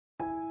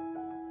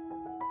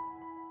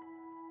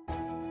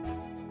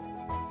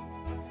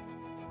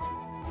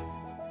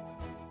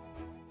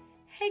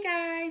Hey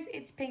guys,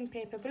 it's Pink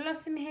Paper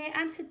Blossom here,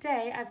 and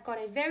today I've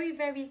got a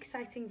very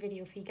exciting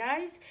video for you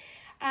guys.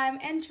 I'm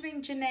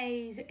entering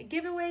Janai's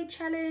giveaway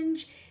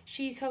challenge.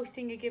 She's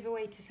hosting a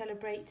giveaway to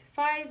celebrate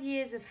 5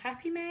 years of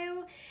Happy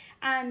Mail,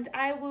 and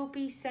I will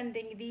be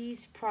sending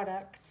these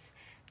products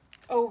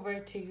over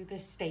to the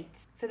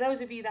States. For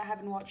those of you that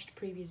haven't watched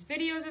previous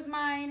videos of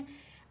mine,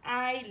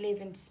 I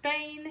live in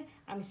Spain.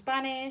 I'm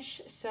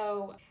Spanish,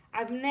 so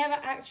I've never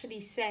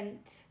actually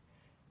sent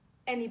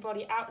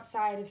anybody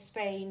outside of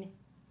Spain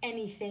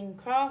anything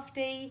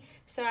crafty,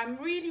 so I'm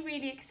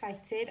really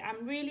excited.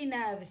 I'm really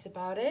nervous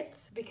about it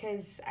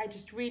because I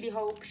just really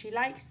hope she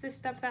likes the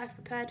stuff that I've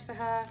prepared for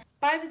her.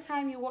 By the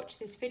time you watch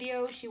this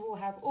video, she will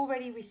have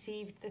already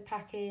received the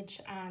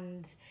package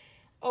and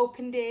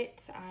opened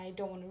it. I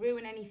don't want to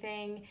ruin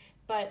anything,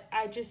 but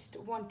I just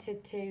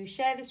wanted to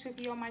share this with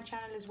you on my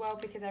channel as well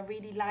because I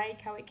really like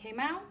how it came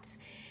out.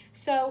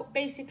 So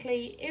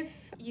basically, if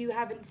you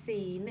haven't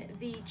seen,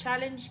 the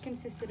challenge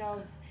consisted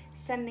of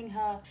sending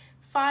her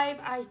 5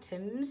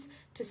 items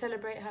to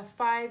celebrate her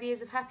 5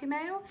 years of Happy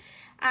Mail,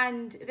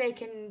 and they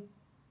can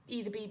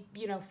either be,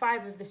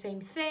 5 of the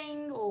same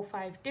thing or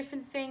 5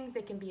 different things.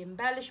 They can be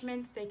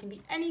embellishments, they can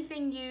be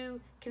anything you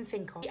can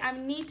think of. I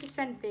need to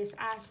send this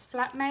as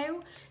flat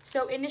mail,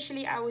 so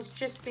initially I was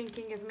just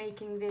thinking of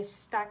making this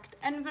stacked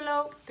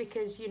envelope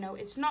because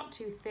it's not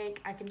too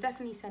thick. I can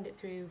definitely send it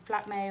through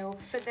flat mail,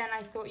 but then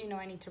I thought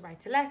I need to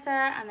write a letter,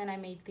 and then I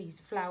made these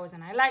flowers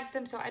and I liked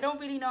them, so I don't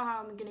really know how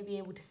I'm going to be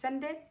able to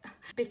send it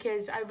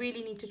because I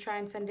really need to try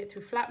and send it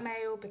through flat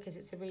mail because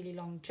it's a really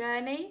long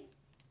journey.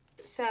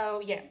 So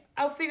yeah,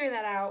 I'll figure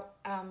that out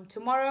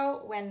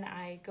tomorrow when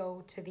I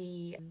go to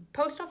the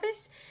post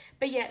office.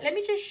 But yeah, let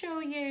me just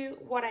show you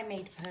what I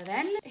made for her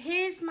then.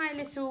 Here's my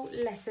little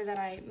letter that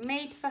I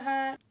made for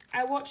her.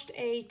 I watched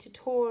a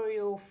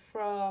tutorial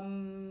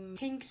from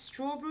Pink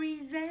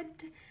Strawberry Z.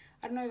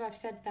 I don't know if I've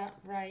said that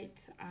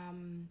right. I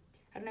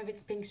don't know if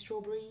it's Pink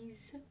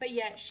Strawberries. But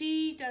yeah,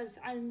 she does,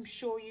 I'm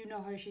sure you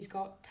know her. She's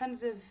got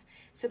tons of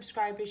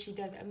subscribers. She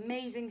does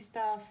amazing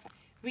stuff.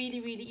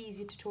 Really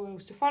easy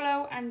tutorials to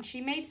follow, and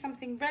she made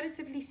something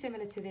relatively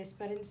similar to this,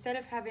 but instead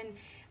of having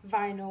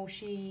vinyl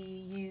she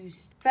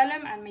used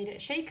vellum and made it a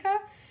shaker.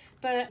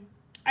 But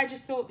I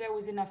just thought there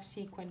was enough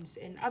sequins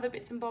in other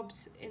bits and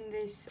bobs in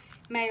this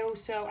mail,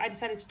 so I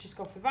decided to just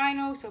go for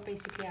vinyl. So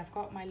basically I've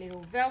got my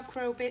little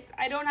Velcro bits.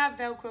 I don't have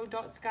Velcro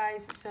dots,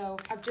 guys, so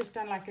I've just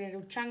done like a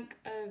little chunk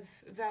of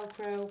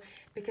Velcro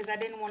because I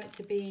didn't want it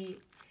to be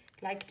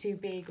like too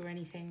big or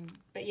anything.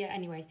 But yeah,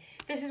 anyway,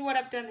 this is what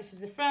I've done. This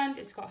is the front.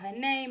 It's got her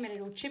name, a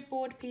little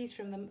chipboard piece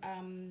from the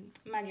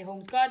Maggie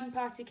Holmes Garden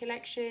Party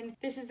collection.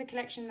 This is the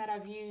collection that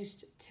I've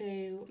used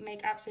to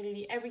make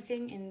absolutely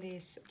everything in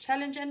this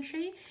challenge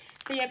entry.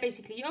 So yeah,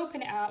 basically you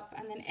open it up,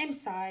 and then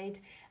inside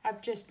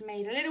I've just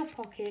made a little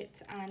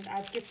pocket, and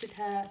I've gifted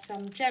her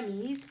some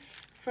gemmies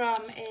from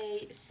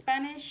a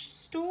Spanish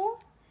store.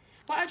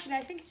 Well, actually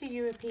I think it's a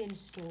European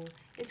store.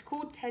 It's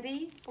called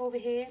Teddy over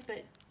here,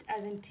 but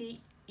as in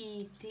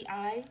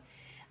T-E-D-I,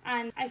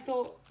 and I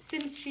thought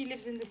since she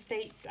lives in the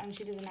States and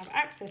she doesn't have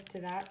access to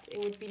that, it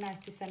would be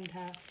nice to send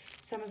her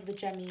some of the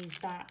gemmies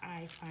that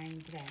I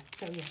find there.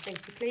 So yeah,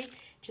 basically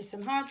just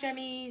some hard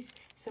gemmies,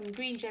 some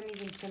green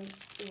gemmies and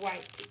some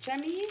white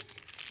gemmies.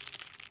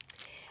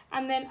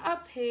 And then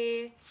up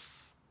here,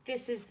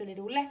 this is the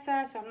little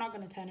letter, so I'm not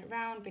going to turn it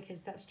around because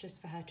that's just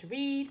for her to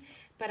read,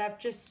 but I've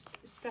just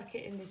stuck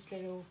it in this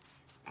little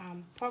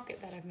pocket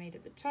that I've made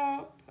at the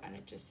top, and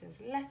it just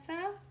says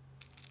letter.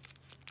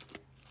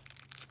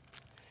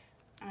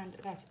 And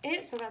that's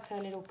it. So that's her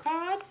little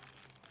card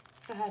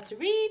for her to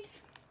read.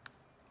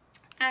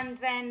 And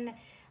then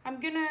I'm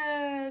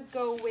gonna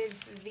go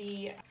with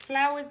the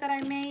flowers that I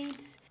made.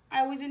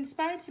 I was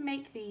inspired to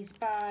make these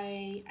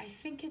by, I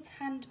think it's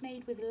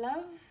Handmade with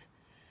Love.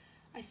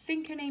 I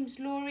think her name's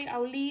Laurie.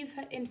 I'll leave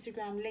her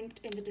Instagram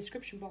linked in the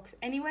description box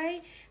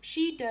anyway.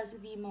 She does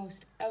the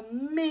most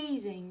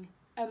amazing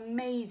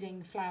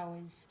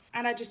flowers,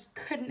 and I just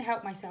couldn't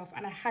help myself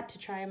and I had to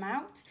try them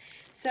out.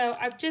 So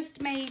I've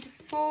just made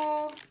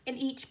 4 in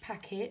each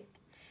packet,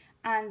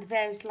 and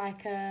there's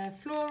like a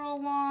floral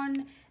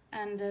one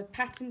and a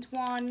patterned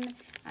one,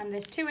 and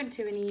there's 2 and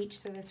 2 in each,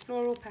 so there's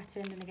floral,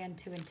 patterned, and again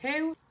 2 and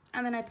 2.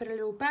 And then I put a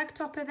little bag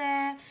topper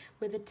there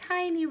with a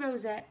tiny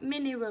rosette,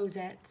 mini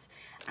rosette,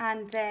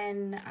 and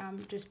then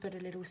just put a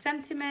little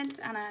sentiment,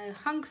 and I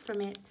hung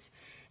from it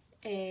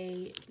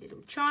a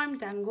little charm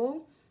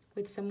dangle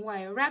with some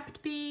wire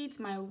wrapped beads.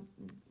 My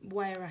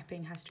wire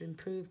wrapping has to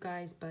improve,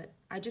 guys, but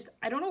I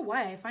don't know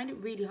why, I find it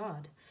really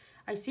hard.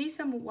 I see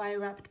some wire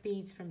wrapped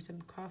beads from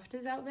some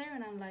crafters out there,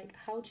 and I'm like,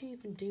 how do you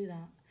even do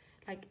that?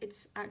 Like,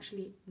 it's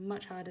actually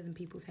much harder than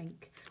people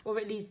think, or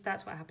at least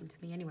that's what happened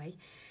to me anyway.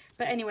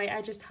 But anyway,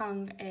 I just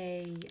hung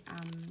a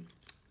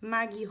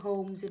Maggie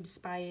Holmes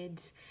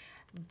inspired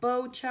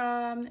bow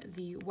charm,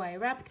 the wire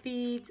wrapped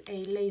beads,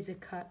 a laser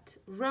cut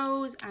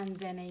rose, and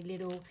then a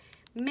little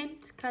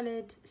mint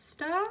colored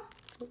star.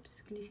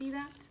 Oops, can you see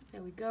that?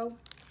 There we go.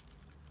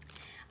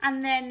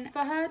 And then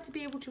for her to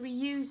be able to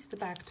reuse the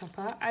bag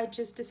topper, I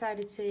just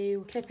decided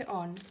to clip it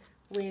on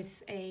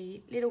with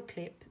a little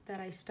clip that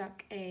I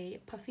stuck a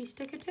puffy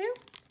sticker to.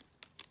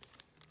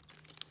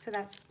 So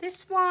that's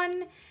this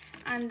one.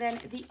 And then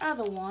the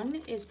other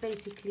one is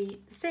basically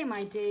the same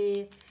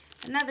idea.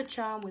 Another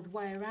charm with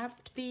wire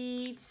wrapped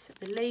beads,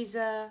 the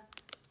laser,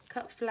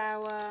 cut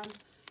flower,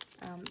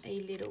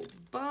 a little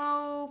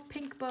bow,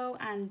 pink bow,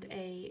 and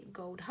a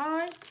gold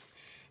heart.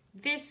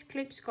 This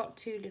clip's got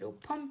 2 little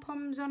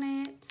pom-poms on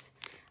it,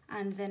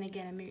 and then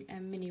again a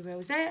mini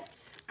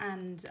rosette,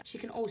 and she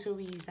can also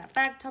reuse that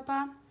bag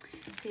topper.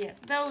 So yeah,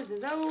 those are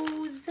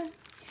those.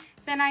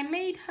 Then I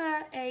made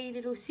her a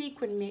little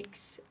sequin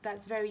mix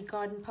that's very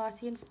garden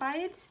party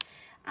inspired,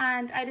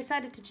 and I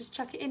decided to just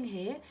chuck it in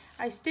here.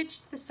 I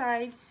stitched the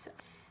sides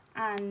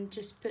and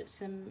just put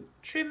some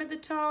trim at the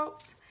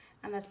top,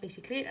 and that's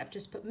basically it. I've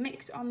just put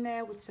mix on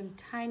there with some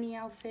tiny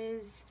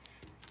alphas.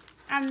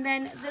 And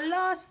then the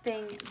last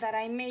thing that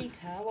I made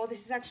her, well,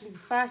 this is actually the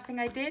first thing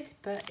I did,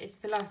 but it's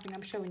the last thing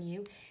I'm showing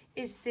you,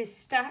 is this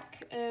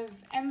stack of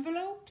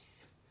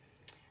envelopes.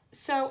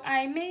 So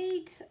I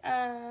made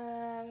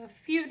a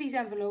few of these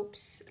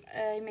envelopes.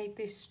 I made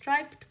this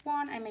striped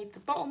one, I made the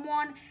bottom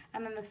one,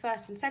 and then the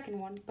first and second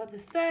one. But the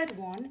third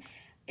one,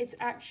 it's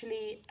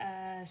actually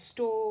a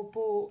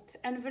store-bought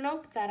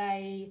envelope that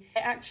I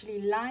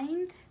actually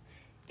lined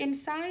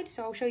inside.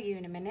 So I'll show you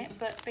in a minute,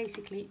 but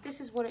basically this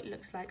is what it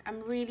looks like. I'm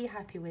really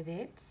happy with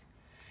it.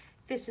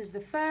 This is the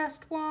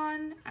first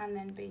one, and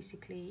then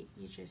basically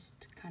you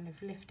just kind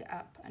of lift it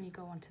up and you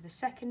go on to the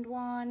second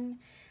one.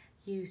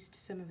 Used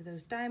some of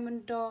those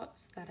diamond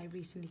dots that I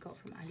recently got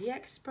from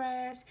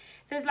AliExpress.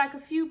 There's like a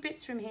few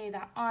bits from here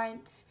that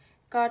aren't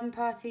garden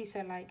party,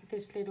 so like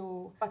this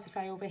little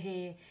butterfly over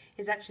here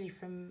is actually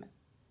from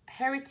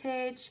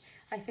Heritage.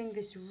 I think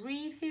this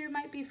wreath here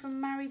might be from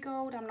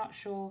Marigold, I'm not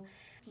sure.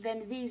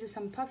 Then these are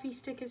some puffy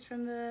stickers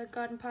from the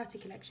garden party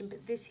collection,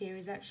 but this here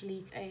is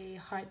actually a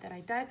heart that I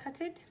die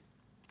cutted.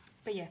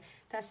 But yeah,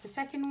 that's the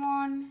second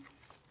one.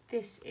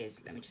 This is,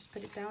 let me just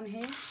put it down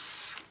here.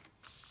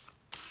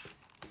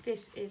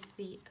 This is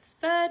the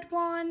third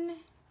one.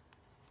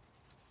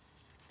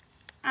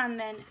 And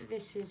then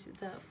this is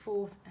the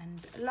fourth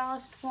and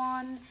last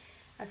one.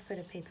 I've put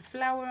a paper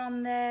flower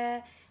on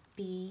there.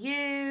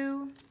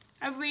 BU.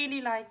 I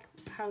really like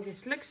how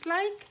this looks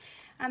like.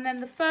 And then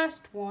the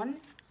first one,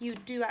 you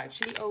do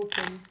actually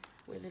open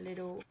with a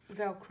little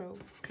Velcro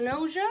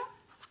closure.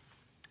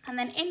 And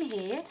then in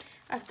here,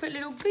 I've put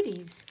little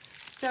goodies.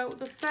 So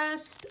the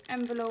first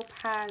envelope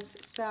has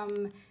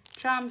some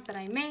charms that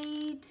I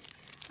made,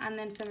 and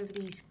then some of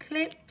these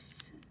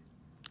clips,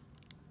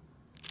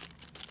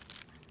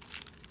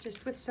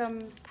 just with some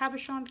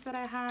cabochons that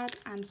I had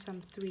and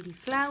some 3D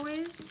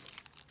flowers.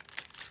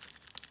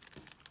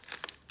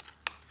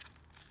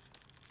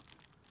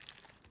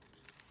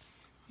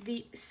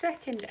 The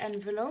second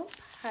envelope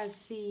has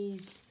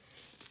these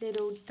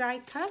little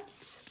die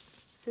cuts.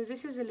 So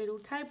this is a little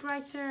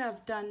typewriter.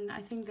 I've done,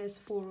 I think there's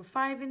 4 or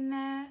 5 in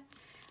there.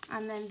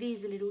 And then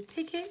these are little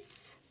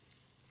tickets.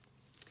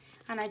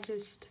 And I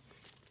just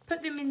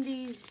put them in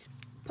these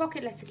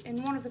pocket letter,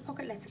 in one of the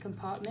pocket letter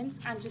compartments,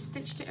 and just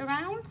stitched it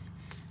around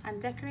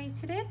and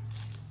decorated it.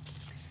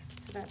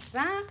 So that's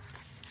that.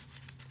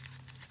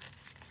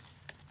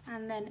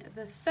 And then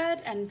the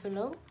third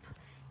envelope,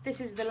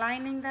 this is the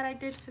lining that I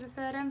did for the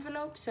third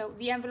envelope. So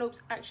the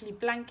envelope's actually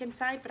blank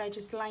inside, but I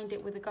just lined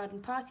it with a garden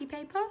party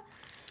paper.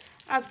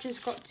 I've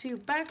just got 2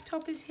 bag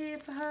toppers here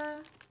for her.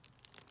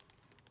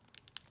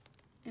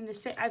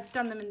 I've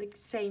done them in the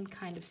same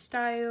kind of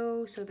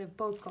style, so they've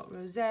both got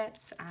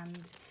rosettes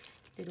and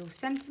little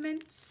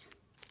sentiments.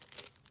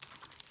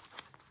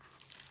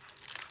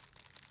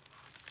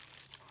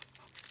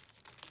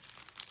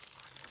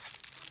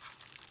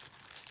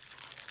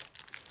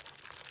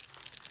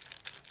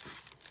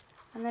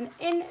 And then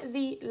in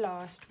the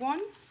last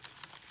one,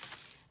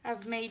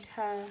 I've made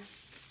her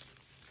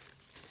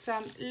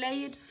some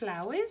layered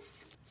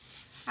flowers,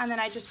 and then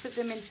I just put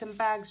them in some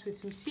bags with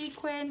some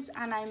sequins,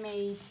 and I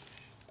made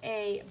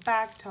a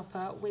bag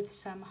topper with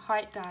some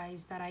heart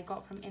dies that I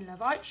got from In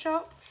Love Art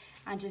Shop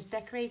and just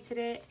decorated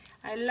it.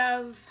 I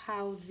love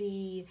how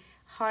the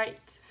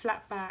heart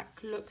flat back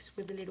looks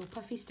with a little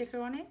puffy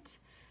sticker on it.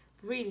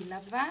 Really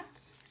love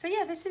that. So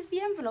yeah, this is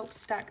the envelope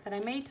stack that I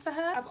made for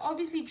her. I've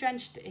obviously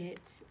drenched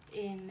it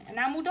in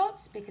enamel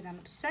dots because I'm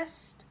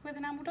obsessed with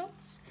enamel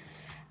dots.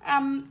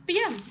 But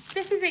yeah,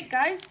 this is it,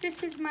 guys.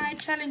 This is my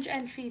challenge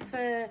entry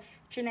for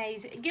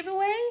Janai's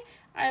giveaway.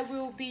 I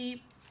will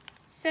be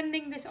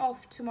sending this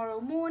off tomorrow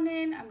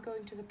morning. I'm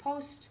going to the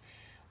post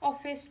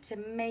office to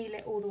mail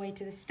it all the way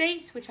to the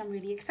States, which I'm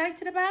really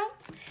excited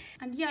about.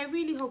 And yeah, I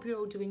really hope you're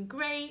all doing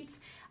great.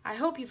 I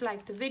hope you've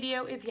liked the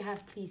video. If you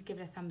have, please give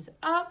it a thumbs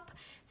up.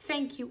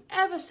 Thank you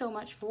ever so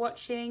much for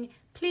watching.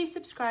 Please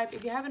subscribe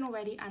if you haven't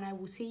already, and I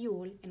will see you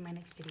all in my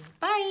next video.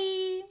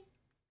 Bye!